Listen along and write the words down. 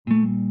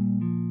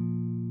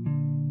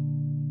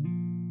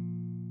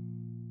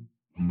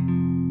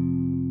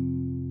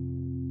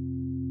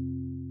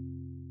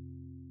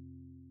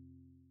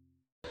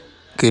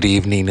Good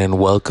evening and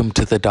welcome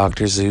to the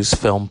Dr. Zeus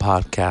Film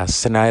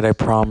Podcast. Tonight, I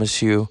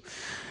promise you,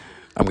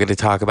 I'm going to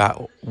talk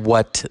about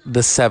what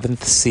The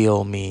Seventh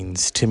Seal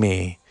means to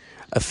me.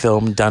 A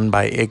film done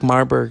by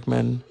Ingmar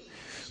Bergman,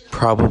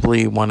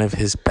 probably one of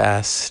his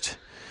best.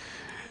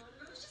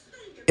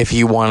 If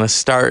you want to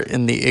start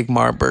in the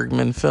Ingmar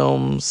Bergman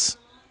films,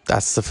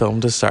 that's the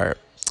film to start.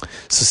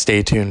 So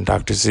stay tuned,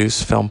 Dr.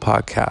 Zeus Film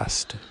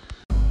Podcast.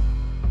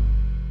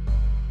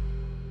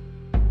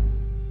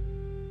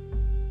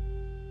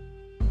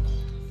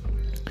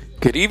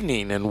 Good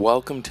evening and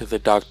welcome to the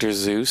Dr.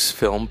 Zeus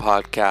Film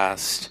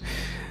Podcast.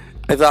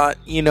 I thought,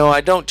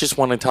 I don't just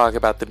want to talk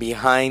about the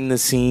behind the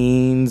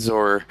scenes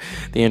or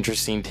the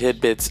interesting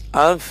tidbits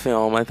of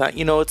film. I thought,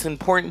 it's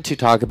important to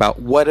talk about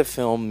what a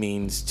film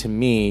means to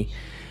me.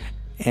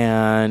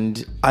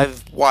 And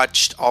I've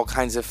watched all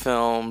kinds of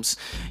films.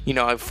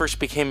 I first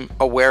became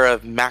aware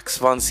of Max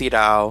von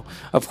Sydow.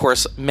 Of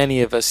course,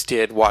 many of us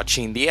did,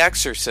 watching The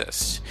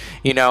Exorcist.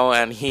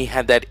 And he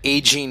had that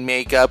aging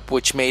makeup,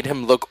 which made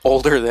him look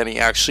older than he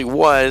actually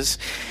was.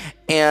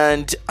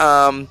 And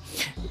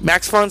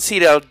Max von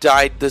Sydow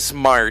died this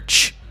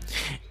March,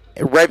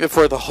 right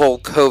before the whole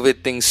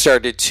COVID thing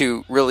started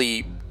to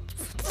really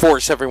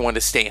force everyone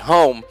to stay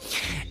home.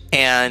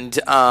 And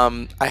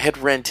I had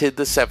rented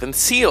The Seventh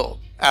Seal.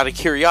 Out of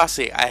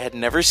curiosity, I had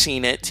never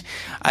seen it.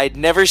 I had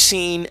never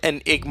seen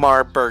an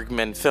Ingmar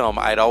Bergman film.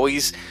 I'd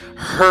always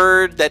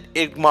heard that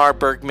Ingmar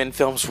Bergman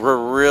films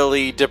were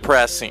really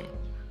depressing.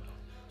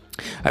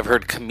 I've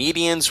heard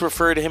comedians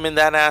refer to him in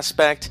that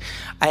aspect.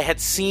 I had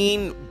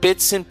seen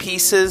bits and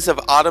pieces of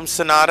Autumn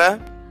Sonata,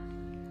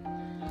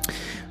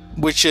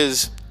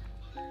 it's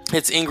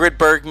Ingrid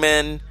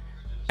Bergman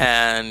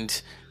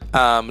and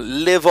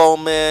Liv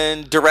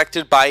Ullmann,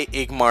 directed by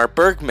Ingmar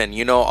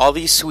Bergman, all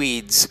these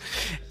Swedes.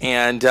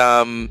 And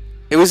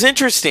it was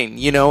interesting,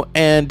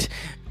 and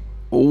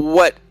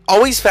what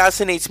always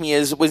fascinates me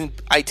is when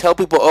I tell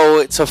people,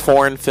 it's a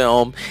foreign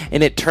film,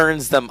 and it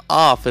turns them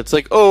off. It's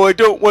like, I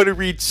don't want to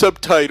read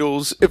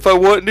subtitles. If I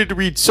wanted to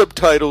read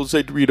subtitles,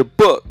 I'd read a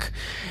book.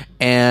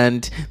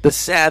 And the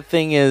sad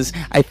thing is,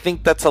 I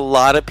think that's a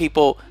lot of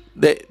people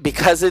that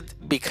because it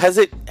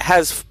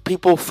has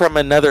people from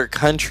another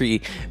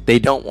country, they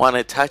don't want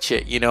to touch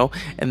it,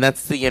 and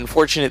that's the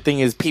unfortunate thing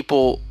is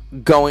people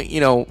going,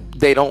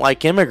 they don't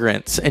like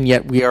immigrants, and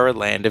yet we are a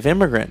land of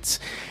immigrants.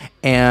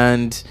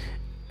 And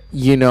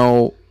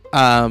when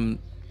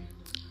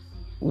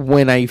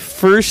I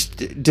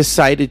first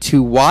decided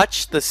to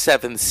watch The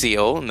Seventh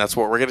Seal, and that's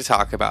what we're going to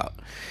talk about,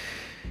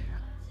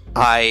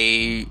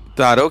 I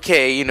thought,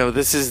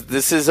 this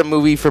is a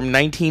movie from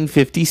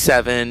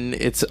 1957.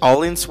 It's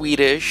all in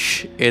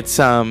Swedish. It's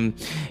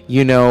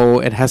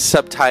it has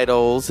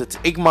subtitles. It's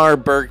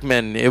Ingmar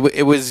Bergman.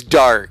 It was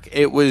dark.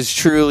 It was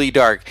truly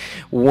dark.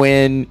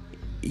 When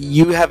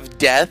you have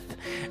death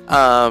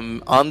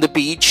on the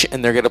beach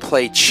and they're going to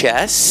play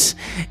chess,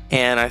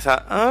 and I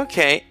thought,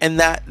 okay, and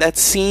that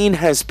scene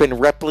has been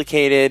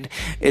replicated.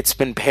 It's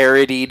been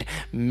parodied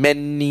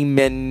many,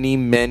 many,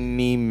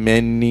 many,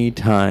 many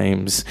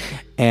times,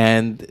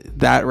 and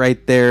that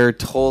right there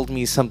told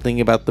me something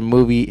about the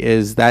movie.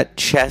 Is that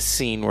chess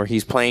scene where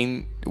he's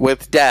playing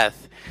with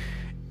death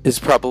is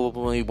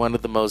probably one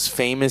of the most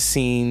famous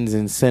scenes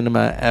in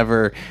cinema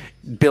ever.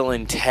 Bill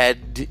and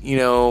Ted,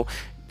 they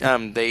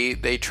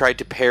tried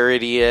to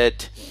parody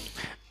it.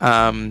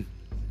 It's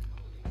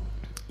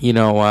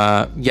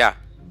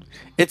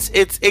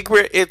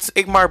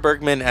Ingmar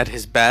Bergman at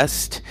his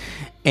best.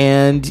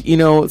 And,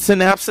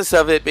 synopsis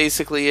of it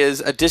basically is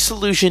a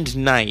disillusioned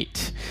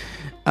knight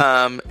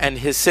and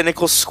his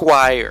cynical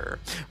squire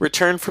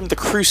return from the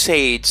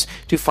Crusades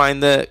to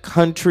find the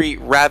country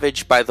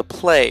ravaged by the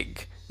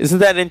plague. Isn't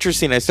that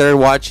interesting? I started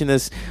watching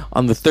this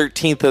on the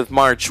 13th of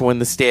March when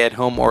the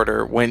stay-at-home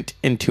order went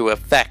into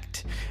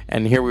effect.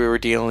 And here we were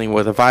dealing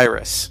with a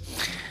virus.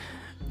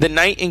 The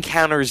knight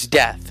encounters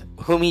death,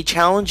 whom he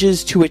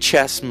challenges to a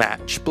chess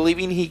match,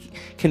 believing he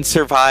can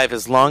survive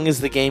as long as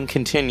the game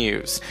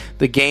continues.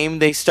 The game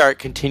they start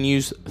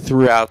continues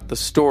throughout the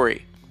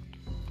story.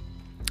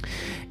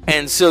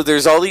 And so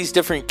there's all these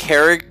different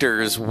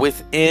characters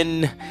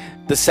within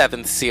The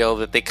Seventh Seal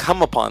that they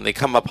come upon. They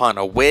come upon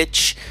a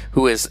witch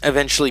who is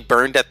eventually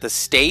burned at the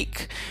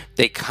stake.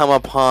 They come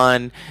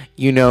upon,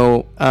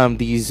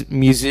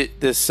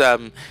 this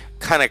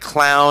kind of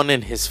clown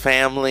and his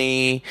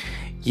family,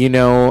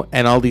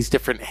 and all these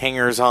different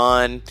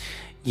hangers-on,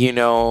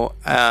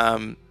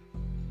 and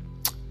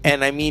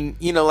I mean,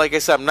 like I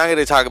said, I'm not going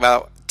to talk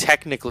about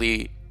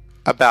technically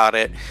about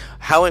it,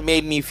 how it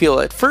made me feel.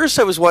 At first,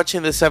 I was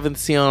watching The Seventh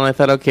Seal, and I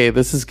thought, okay,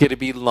 this is going to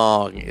be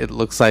long. It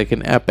looks like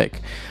an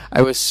epic.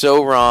 I was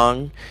so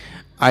wrong.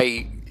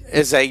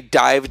 As I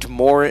dived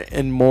more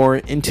and more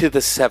into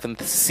The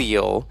Seventh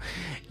Seal,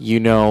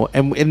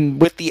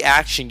 and with the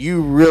action, you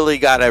really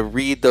got to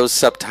read those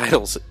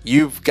subtitles.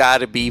 You've got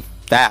to be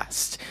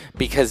fast,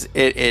 because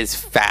it is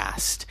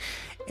fast.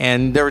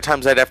 And there were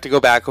times I'd have to go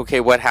back, okay,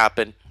 what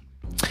happened?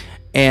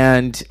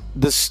 And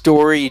the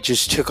story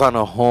just took on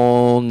a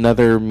whole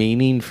nother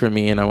meaning for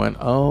me, and I went,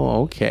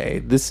 oh,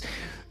 okay, this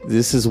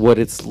This is what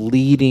it's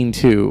leading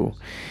to.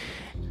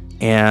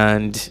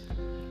 And,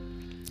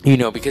 you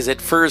know, because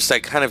at first I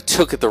kind of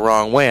took it the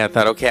wrong way. I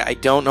thought, okay, I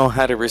don't know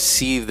how to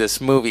receive this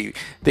movie.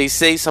 They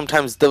say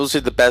sometimes those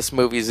are the best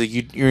movies that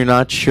you're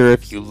not sure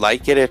if you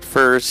like it at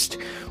first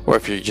or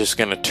if you're just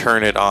going to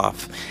turn it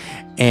off.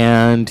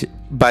 And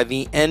by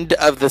the end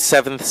of The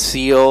Seventh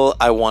Seal,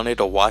 I wanted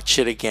to watch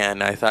it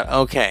again. I thought,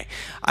 okay,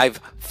 I've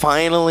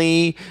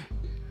finally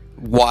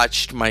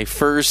watched my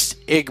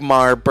first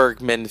Ingmar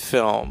Bergman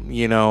film.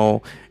 You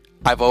know,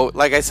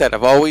 like I said,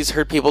 I've always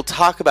heard people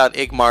talk about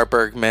Ingmar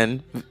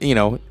Bergman. You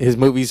know, his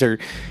movies are,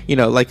 you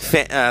know, like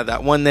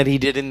that one that he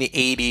did in the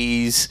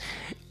 80s.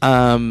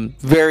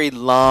 Very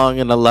long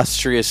and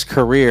illustrious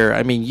career.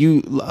 I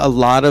mean, a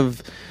lot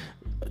of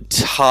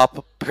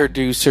top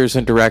producers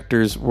and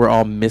directors were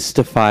all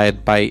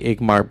mystified by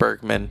Ingmar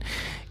Bergman.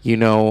 You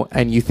know,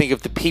 and you think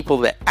of the people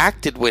that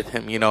acted with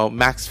him, you know,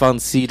 Max von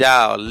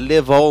Sydow,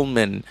 Liv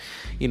Ullmann,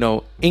 you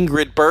know,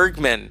 Ingrid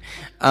Bergman.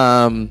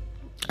 I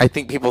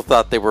think people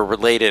thought they were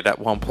related at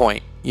one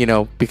point, you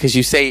know, because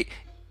you say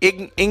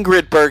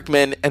Ingrid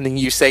Bergman and then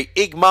you say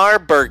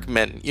Ingmar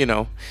Bergman, you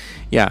know.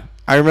 Yeah,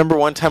 I remember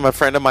one time a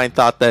friend of mine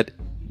thought that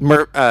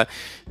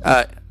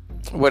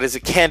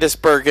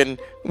Candice Bergen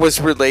was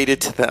related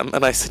to them,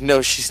 and I said,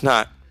 no, she's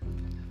not.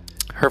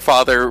 Her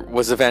father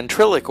was a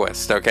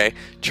ventriloquist, okay?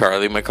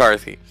 Charlie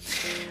McCarthy.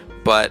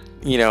 But,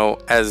 you know,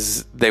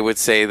 as they would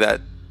say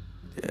that,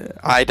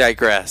 I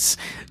digress.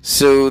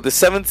 So, The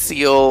Seventh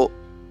Seal,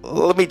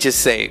 let me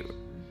just say,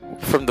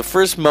 from the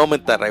first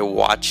moment that I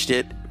watched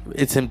it,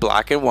 it's in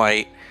black and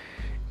white.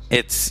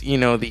 It's, you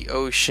know, the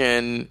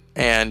ocean,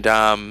 and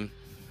I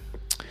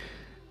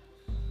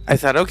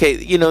thought, okay,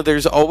 you know,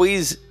 there's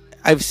always...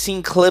 I've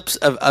seen clips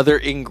of other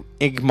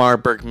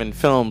Ingmar Bergman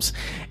films,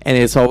 and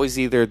it's always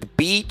either the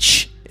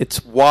beach,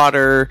 it's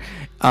water,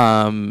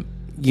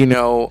 you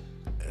know,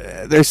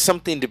 there's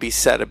something to be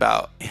said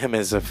about him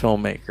as a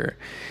filmmaker.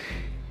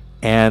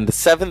 And The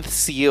Seventh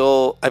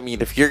Seal, I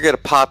mean, if you're going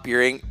to pop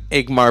your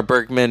Ingmar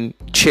Bergman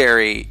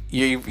cherry,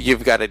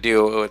 you've got to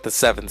do it with The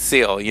Seventh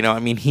Seal. You know, I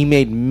mean, he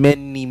made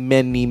many,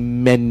 many,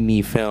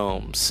 many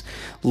films,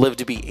 lived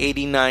to be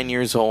 89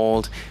 years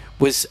old,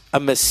 was a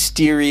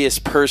mysterious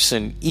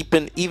person,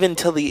 even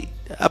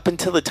up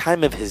until the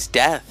time of his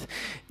death.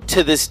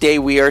 To this day,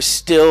 we are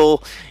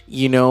still,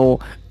 you know,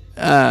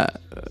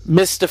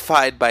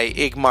 mystified by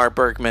Ingmar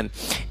Bergman.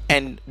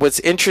 And what's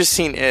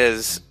interesting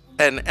is,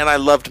 and I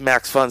loved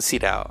Max von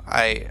Sydow.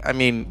 I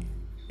mean,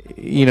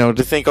 you know,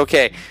 to think,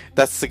 okay,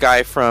 that's the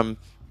guy from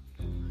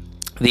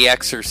The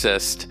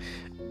Exorcist,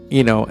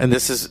 you know, and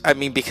this is, I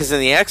mean, because in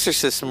The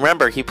Exorcist,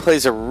 remember, he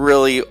plays a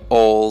really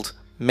old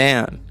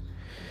man.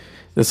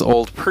 This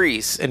old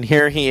priest, and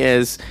here he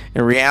is.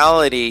 In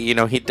reality, you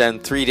know, he'd done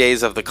 3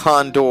 days of the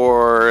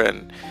Condor,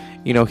 and,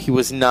 you know, he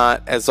was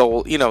not as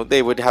old. You know,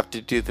 they would have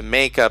to do the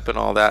makeup and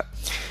all that.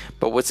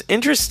 But what's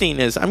interesting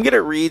is, I'm going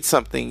to read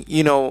something.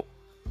 You know,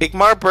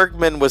 Ingmar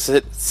Bergman was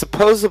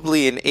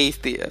supposedly an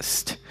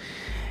atheist,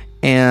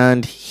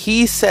 and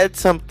he said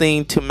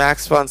something to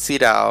Max von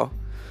Sydow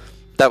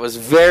that was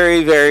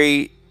very,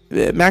 very...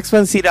 Max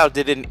von Sydow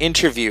did an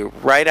interview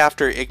right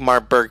after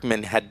Ingmar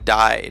Bergman had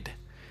died.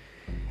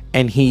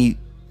 And he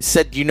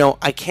said, you know,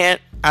 I can't,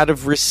 out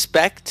of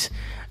respect,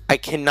 I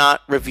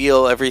cannot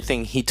reveal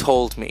everything he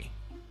told me.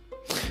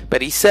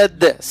 But he said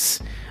this,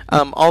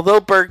 although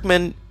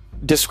Bergman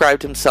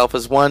described himself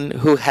as one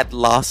who had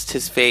lost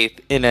his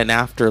faith in an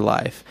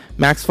afterlife,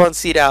 Max von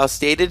Sydow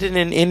stated in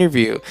an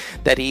interview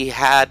that he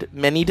had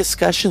many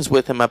discussions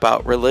with him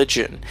about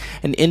religion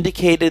and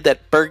indicated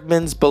that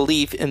Bergman's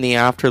belief in the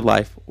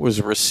afterlife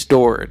was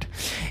restored.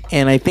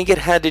 And I think it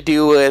had to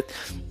do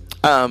with...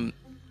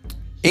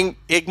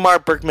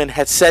 Ingmar Bergman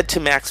had said to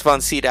Max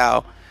von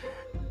Sydow,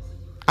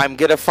 I'm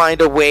going to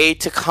find a way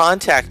to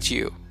contact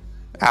you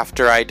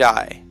after I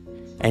die.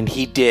 And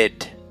he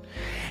did.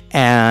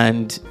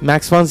 And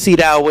Max von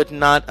Sydow would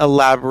not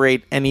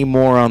elaborate any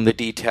more on the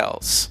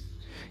details.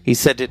 He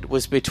said it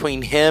was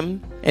between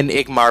him and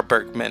Ingmar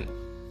Bergman.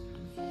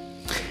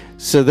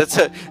 So that's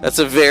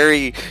a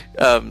very,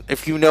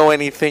 if you know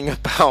anything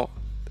about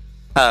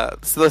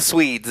the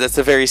Swedes, that's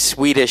a very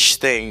Swedish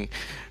thing.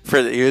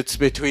 It's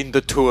between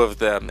the two of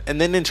them. And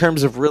then in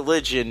terms of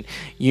religion,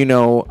 you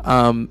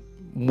know,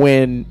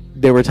 when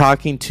they were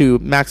talking to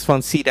Max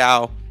von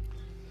Sydow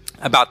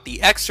about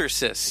The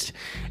Exorcist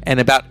and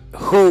about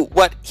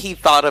what he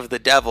thought of the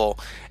devil,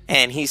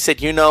 and he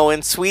said, you know,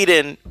 in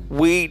Sweden,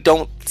 we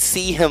don't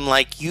see him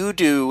like you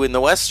do in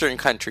the Western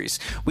countries.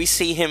 We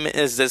see him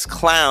as this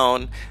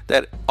clown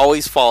that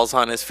always falls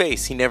on his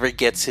face. He never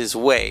gets his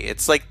way.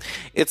 It's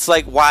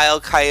like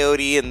Wild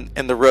Coyote and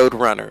the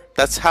Roadrunner.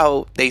 That's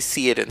how they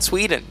see it in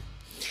Sweden.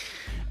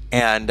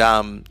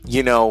 And,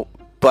 you know,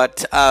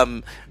 but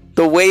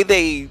the way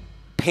they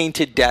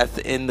painted death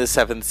in The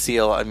Seventh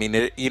Seal, I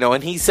mean, you know,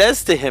 and he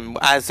says to him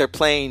as they're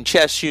playing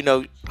chess, you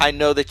know, I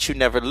know that you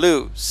never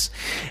lose.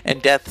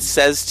 And death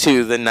says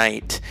to the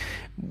knight,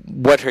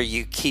 what are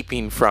you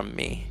keeping from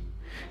me?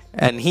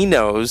 and he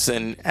knows,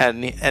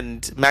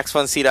 and Max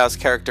von Sydow's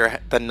character,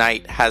 the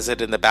knight, has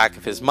it in the back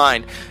of his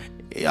mind.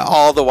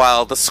 All the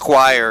while, the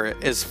squire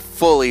is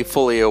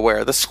fully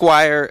aware. The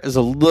squire is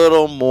a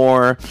little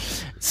more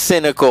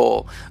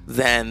cynical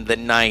than the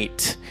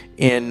knight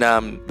in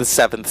The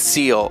Seventh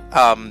Seal.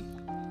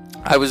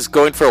 I was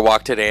going for a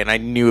walk today, and I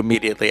knew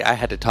immediately I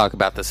had to talk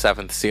about The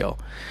Seventh Seal.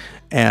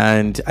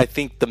 And I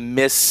think the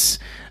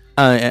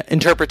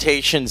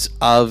interpretations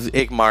of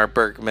Ingmar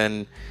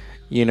Bergman,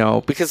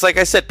 because like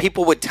I said,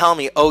 people would tell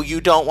me, oh, you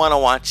don't want to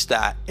watch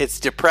that. It's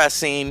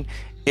depressing.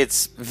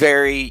 It's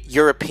very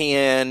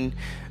European.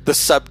 The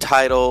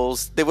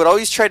subtitles. They would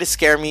always try to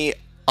scare me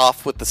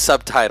off with the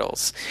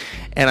subtitles.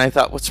 And I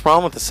thought, what's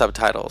wrong with the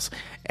subtitles?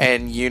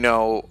 And,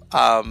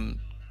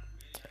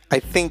 I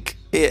think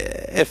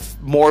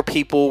if more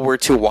people were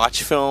to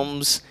watch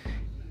films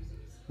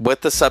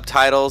with the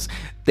subtitles,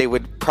 they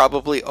would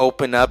probably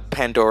open up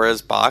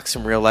Pandora's box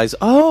and realize,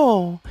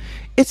 oh,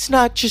 it's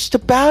not just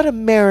about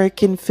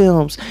American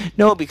films.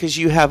 No, because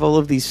you have all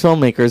of these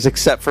filmmakers,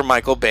 except for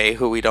Michael Bay,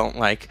 who we don't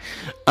like,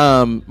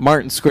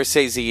 Martin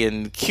Scorsese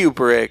and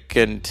Kubrick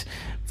and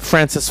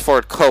Francis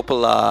Ford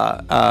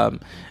Coppola,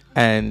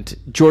 and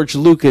George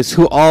Lucas,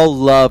 who all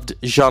loved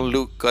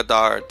Jean-Luc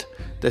Godard,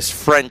 this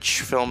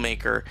French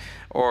filmmaker,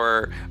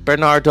 or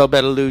Bernardo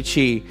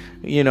Bertolucci.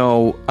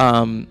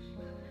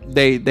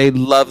 They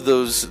love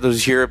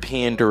those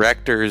European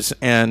directors,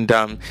 and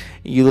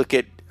you look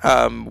at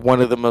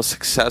one of the most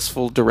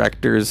successful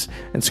directors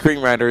and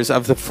screenwriters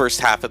of the first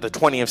half of the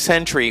 20th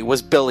century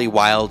was Billy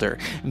Wilder.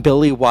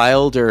 Billy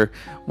Wilder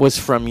was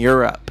from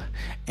Europe,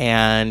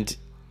 and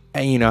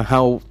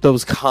how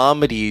those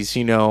comedies,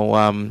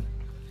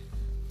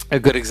 a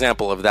good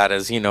example of that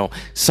is,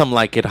 Some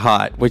Like It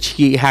Hot, which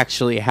he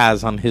actually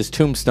has on his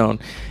tombstone,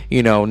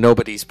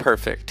 Nobody's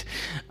Perfect.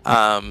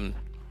 And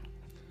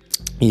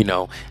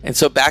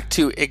so back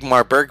to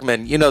Ingmar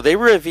Bergman, they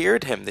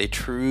revered him. They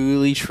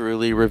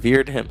truly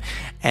revered him.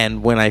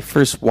 And when I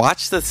first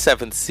watched The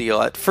Seventh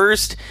Seal, at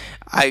first,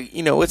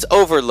 it's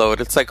overload.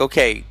 It's like,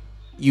 okay,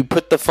 you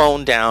put the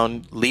phone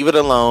down, leave it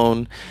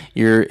alone.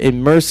 You're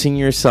immersing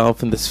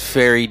yourself in this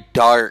very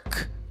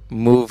dark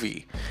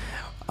movie.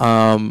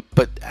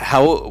 But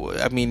how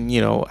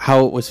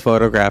it was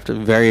photographed, a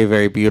very,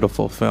 very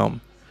beautiful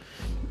film.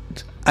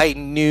 I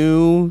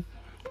knew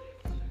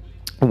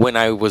when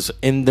I was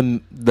in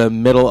the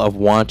middle of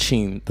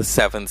watching The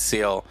Seventh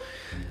Seal,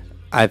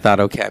 I thought,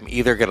 okay, I'm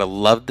either going to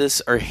love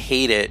this or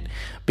hate it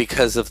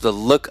because of the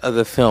look of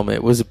the film.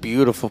 It was a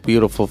beautiful,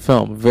 beautiful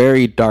film.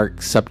 Very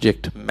dark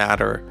subject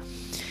matter.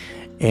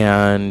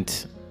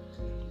 And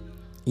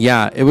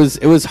yeah, it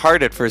was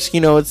hard at first.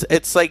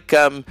 It's like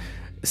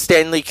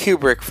Stanley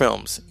Kubrick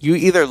films. You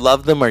either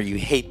love them or you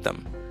hate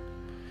them.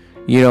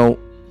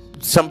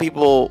 Some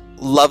people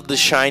loved The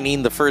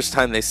Shining the first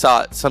time they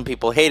saw it. Some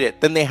people hate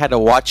it. Then they had to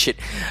watch it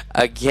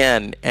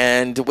again.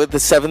 And with The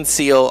Seventh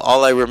Seal,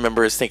 all I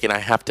remember is thinking, I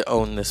have to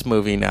own this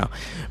movie now,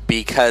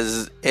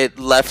 because it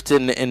left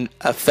an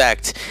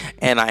effect.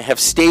 And I have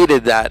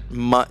stated that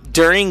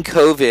during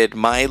COVID,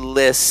 my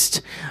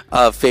list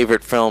of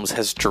favorite films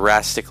has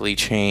drastically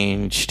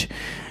changed.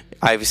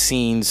 I've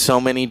seen so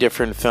many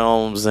different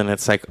films, and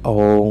it's like,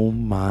 oh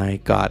my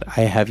God,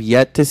 I have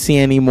yet to see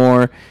any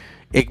more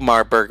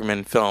Ingmar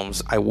Bergman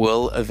films. I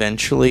will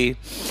eventually,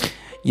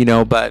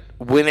 but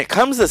when it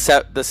comes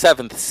to The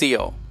Seventh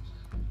Seal,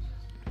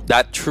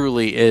 that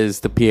truly is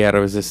the pièce de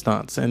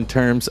résistance in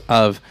terms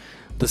of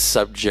the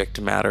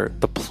subject matter,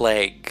 the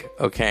plague,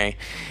 okay?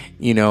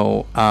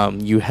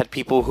 You had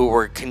people who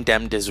were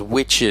condemned as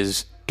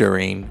witches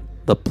during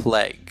the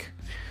plague.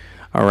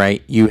 All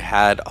right, you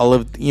had all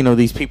of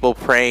these people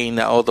praying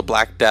that the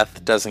Black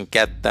Death doesn't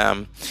get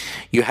them.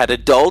 You had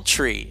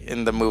adultery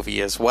in the movie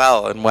as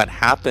well, and what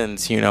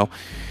happens,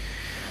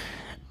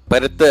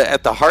 But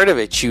at the heart of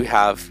it, you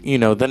have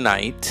the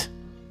knight,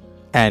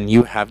 and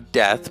you have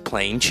death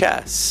playing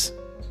chess,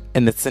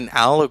 and it's an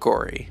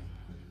allegory.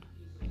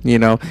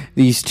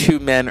 These two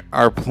men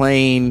are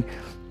playing,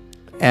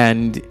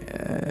 and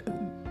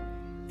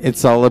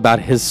it's all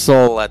about his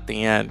soul at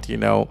the end.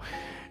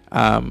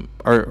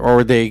 Or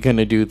are they going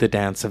to do the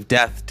dance of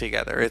death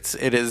together?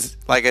 It is,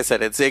 like I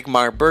said, it's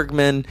Ingmar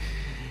Bergman.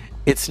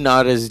 It's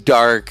not as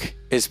dark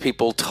as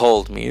people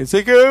told me. It's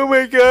like, oh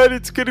my God,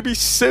 it's going to be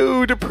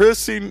so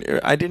depressing.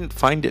 I didn't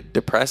find it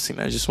depressing.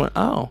 I just went,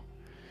 oh,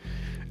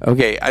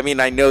 okay. I mean,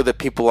 I know that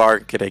people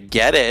aren't going to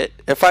get it.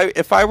 If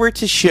I were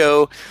to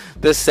show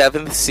The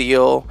Seventh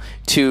Seal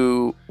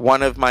to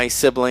one of my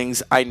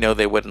siblings, I know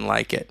they wouldn't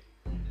like it.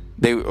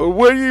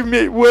 What do you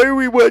mean? Why are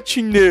we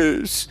watching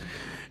this?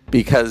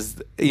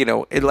 Because,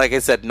 like I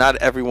said, not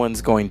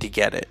everyone's going to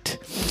get it.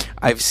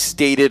 I've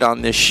stated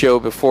on this show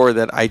before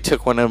that I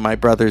took one of my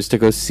brothers to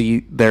go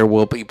see There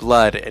Will Be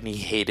Blood, and he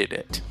hated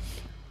it.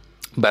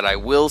 But I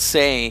will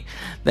say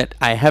that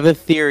I have a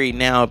theory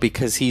now,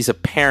 because he's a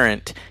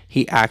parent,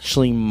 he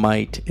actually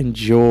might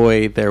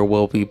enjoy There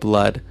Will Be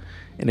Blood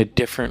in a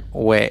different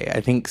way.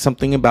 I think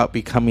something about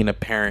becoming a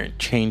parent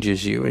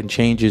changes you and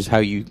changes how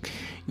you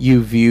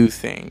view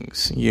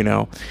things,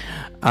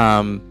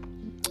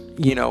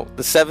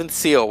 The Seventh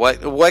Seal.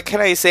 What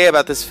can I say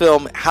about this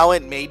film? How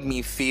it made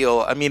me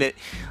feel. I mean,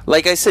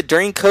 like I said,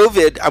 during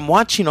COVID, I'm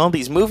watching all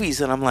these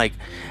movies, and I'm like,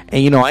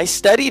 and I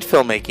studied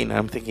filmmaking, and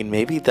I'm thinking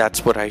maybe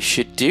that's what I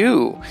should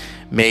do.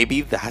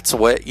 Maybe that's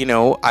what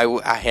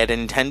I had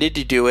intended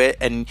to do it.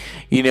 And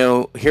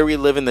here we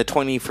live in the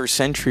 21st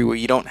century where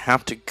you don't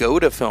have to go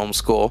to film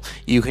school.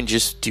 You can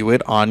just do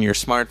it on your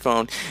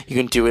smartphone. You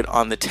can do it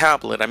on the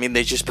tablet. I mean,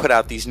 they just put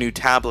out these new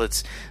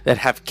tablets that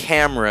have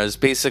cameras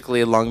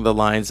basically along the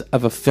lines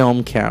of a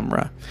film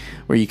camera,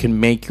 where you can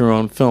make your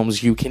own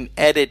films. You can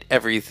edit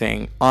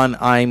everything on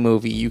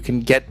iMovie. You can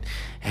get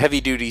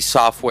heavy-duty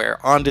software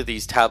onto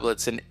these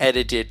tablets and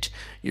edit it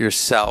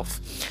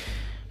yourself.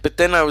 But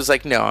then I was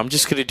like, no, I'm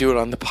just going to do it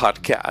on the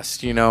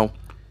podcast,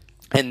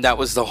 And that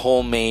was the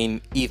whole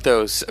main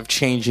ethos of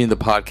changing the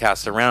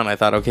podcast around. I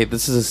thought, okay,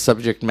 this is a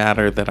subject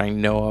matter that I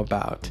know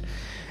about.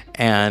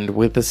 And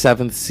with The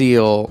Seventh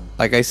Seal,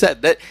 like I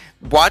said, that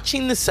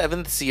watching The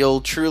Seventh Seal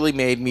truly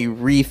made me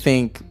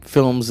rethink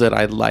films that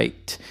I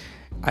liked.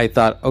 I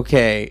thought,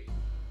 okay,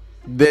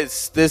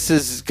 this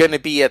is going to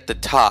be at the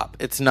top.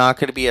 It's not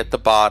going to be at the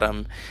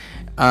bottom.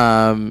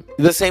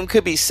 The same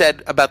could be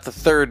said about The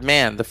Third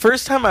Man. The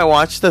first time I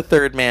watched The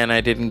Third Man,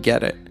 I didn't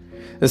get it.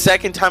 The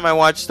second time I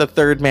watched The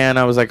Third Man,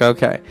 I was like,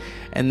 okay.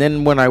 And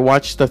then when I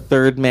watched The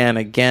Third Man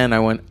again, I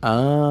went,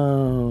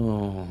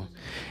 oh.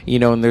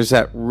 And there's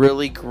that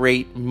really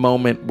great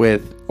moment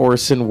with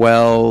Orson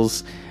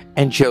Welles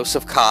and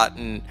Joseph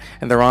Cotten,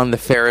 and they're on the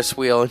Ferris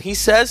wheel, and he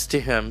says to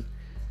him,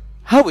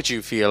 how would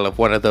you feel if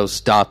one of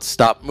those dots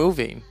stopped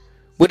moving?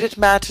 Would it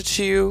matter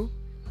to you?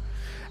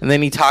 And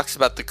then he talks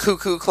about the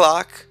cuckoo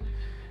clock,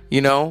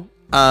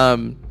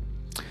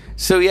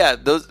 So yeah,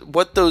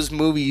 what those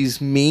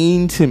movies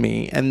mean to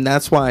me, and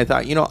that's why I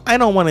thought, I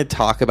don't want to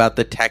talk about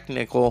the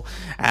technical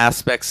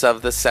aspects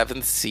of The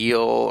Seventh Seal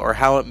or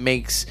how it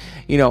makes,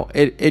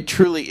 it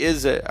truly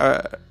is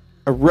a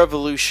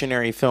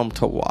revolutionary film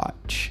to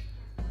watch.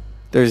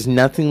 There's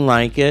nothing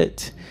like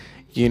it,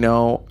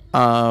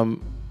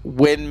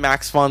 when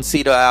Max von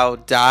Sydow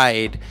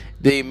died,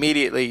 they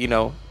immediately,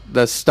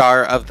 the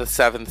star of The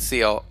Seventh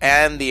Seal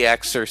and The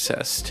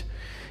Exorcist,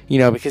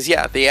 because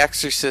The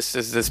Exorcist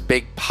is this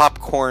big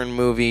popcorn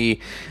movie,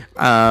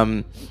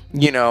 that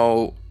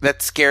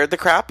scared the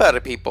crap out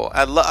of people.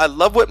 I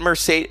love what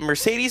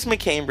Mercedes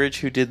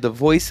McCambridge, who did the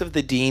voice of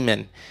the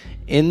demon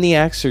in The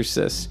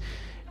Exorcist,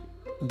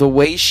 the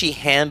way she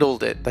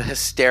handled it, the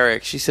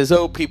hysterics. She says,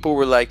 oh, people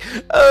were like,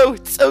 oh,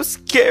 it's so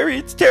scary,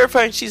 it's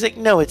terrifying. She's like,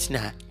 no, it's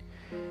not.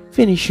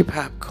 Finish your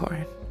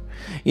popcorn.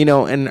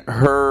 And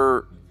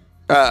her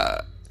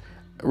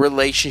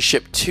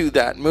relationship to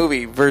that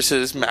movie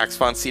versus Max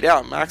von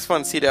Sydow. Max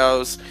von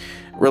Sydow's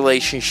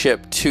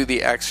relationship to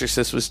The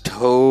Exorcist was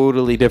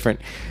totally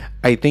different.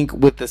 I think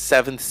with The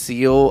Seventh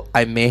Seal,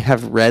 I may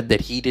have read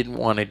that he didn't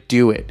want to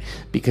do it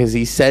because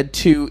he said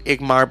to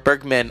Ingmar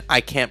Bergman,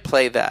 I can't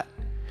play that.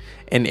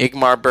 And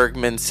Ingmar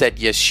Bergman said,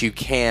 yes, you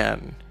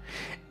can.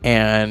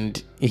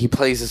 And he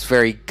plays this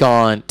very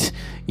gaunt,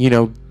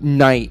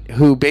 knight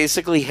who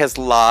basically has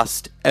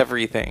lost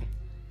everything.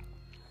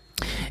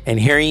 And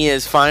here he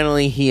is,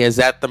 finally, he is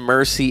at the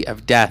mercy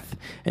of death.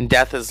 And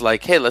death is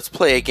like, hey, let's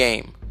play a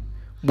game.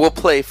 We'll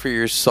play for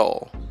your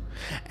soul.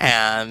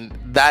 And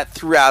that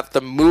throughout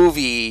the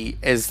movie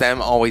is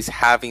them always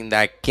having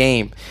that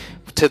game,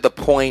 to the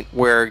point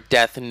where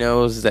death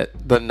knows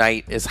that the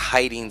knight is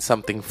hiding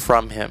something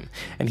from him.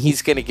 And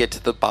he's going to get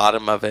to the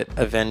bottom of it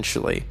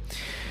eventually.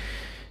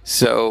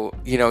 So,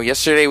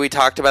 yesterday we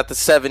talked about the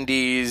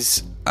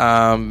 70s.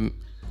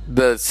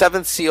 The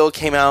Seventh Seal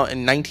came out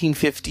in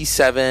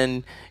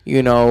 1957.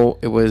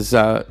 It was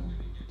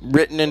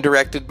written and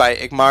directed by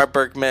Ingmar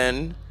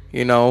Bergman.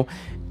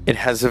 It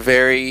has a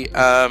very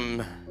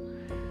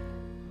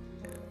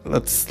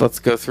let's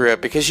go through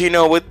it, because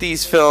with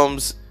these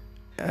films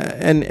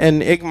and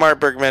Ingmar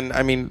Bergman,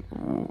 I mean,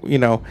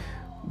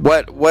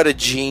 what a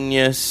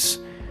genius.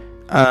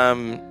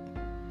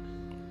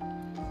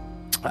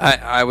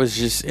 I was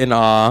just in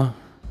awe.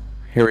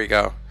 Here we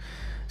go.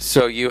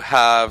 So you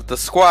have The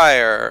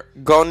Squire,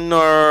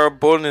 Gunnar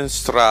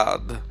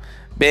Bonenstrad,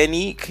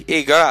 Benik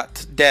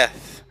Egrat,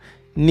 Death,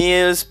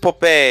 Niels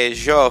Popé,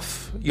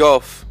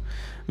 Joff,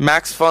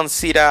 Max von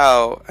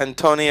Sydow,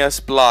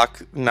 Antonius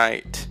Block,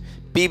 Knight,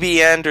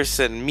 Bibi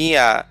Andersson,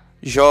 Mia,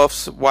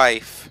 Joff's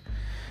wife.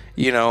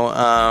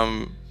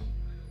 And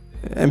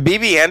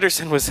Bibi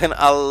Andersson was in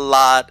a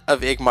lot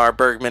of Ingmar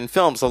Bergman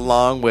films,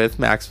 along with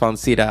Max von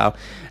Sydow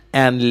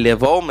and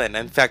Liv Ullmann.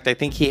 In fact, I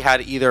think he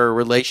had either a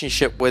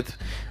relationship with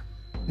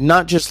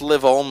not just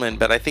Liv Ullmann,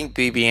 but I think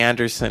Bibi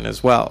Andersson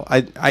as well.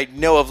 I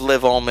know of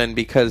Liv Ullmann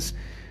because,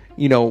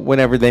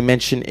 whenever they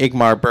mention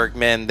Ingmar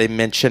Bergman, they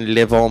mention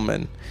Liv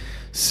Ullmann.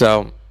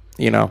 So,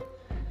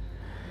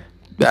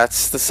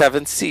 that's The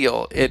Seventh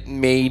Seal. It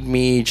made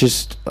me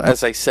just,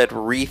 as I said,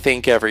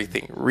 rethink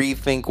everything.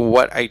 Rethink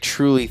what I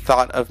truly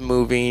thought of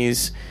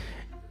movies.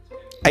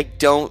 I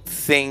don't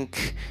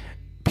think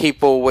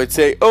people would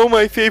say, oh,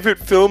 my favorite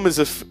film is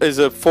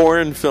a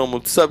foreign film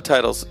with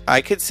subtitles.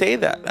 I could say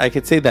that.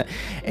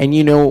 And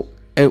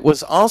it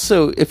was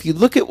also, if you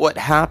look at what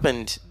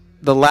happened,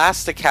 the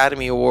last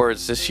Academy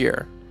Awards this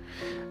year,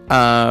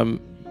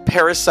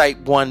 Parasite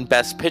won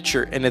Best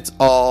Picture, and it's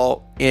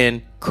all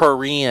in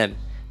Korean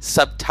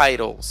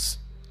subtitles.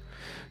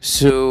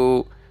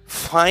 So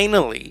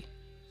finally,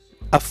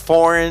 a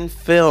foreign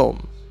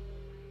film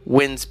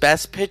wins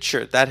Best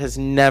Picture. That has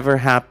never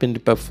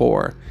happened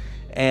before.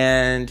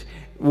 And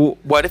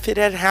what if it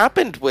had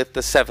happened with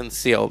The Seventh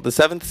Seal? The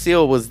Seventh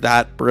Seal was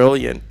that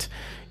brilliant.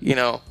 You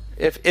know,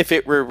 if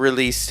it were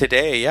released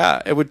today,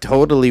 yeah, it would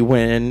totally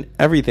win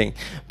everything.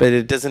 But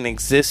it doesn't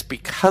exist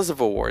because of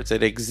awards.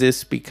 It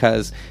exists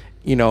because,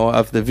 you know,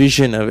 of the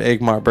vision of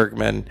Ingmar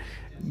Bergman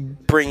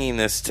bringing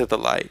this to the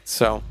light.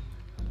 So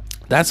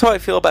that's how I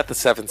feel about The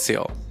Seventh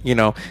Seal. You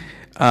know,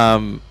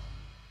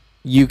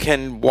 you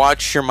can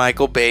watch your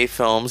Michael Bay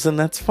films, and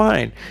that's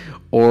fine.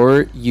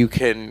 Or you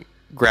can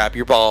grab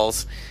your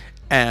balls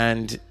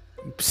and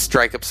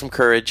strike up some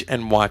courage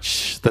and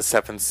watch The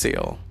Seventh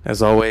Seal.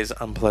 As always,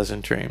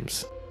 unpleasant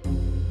dreams.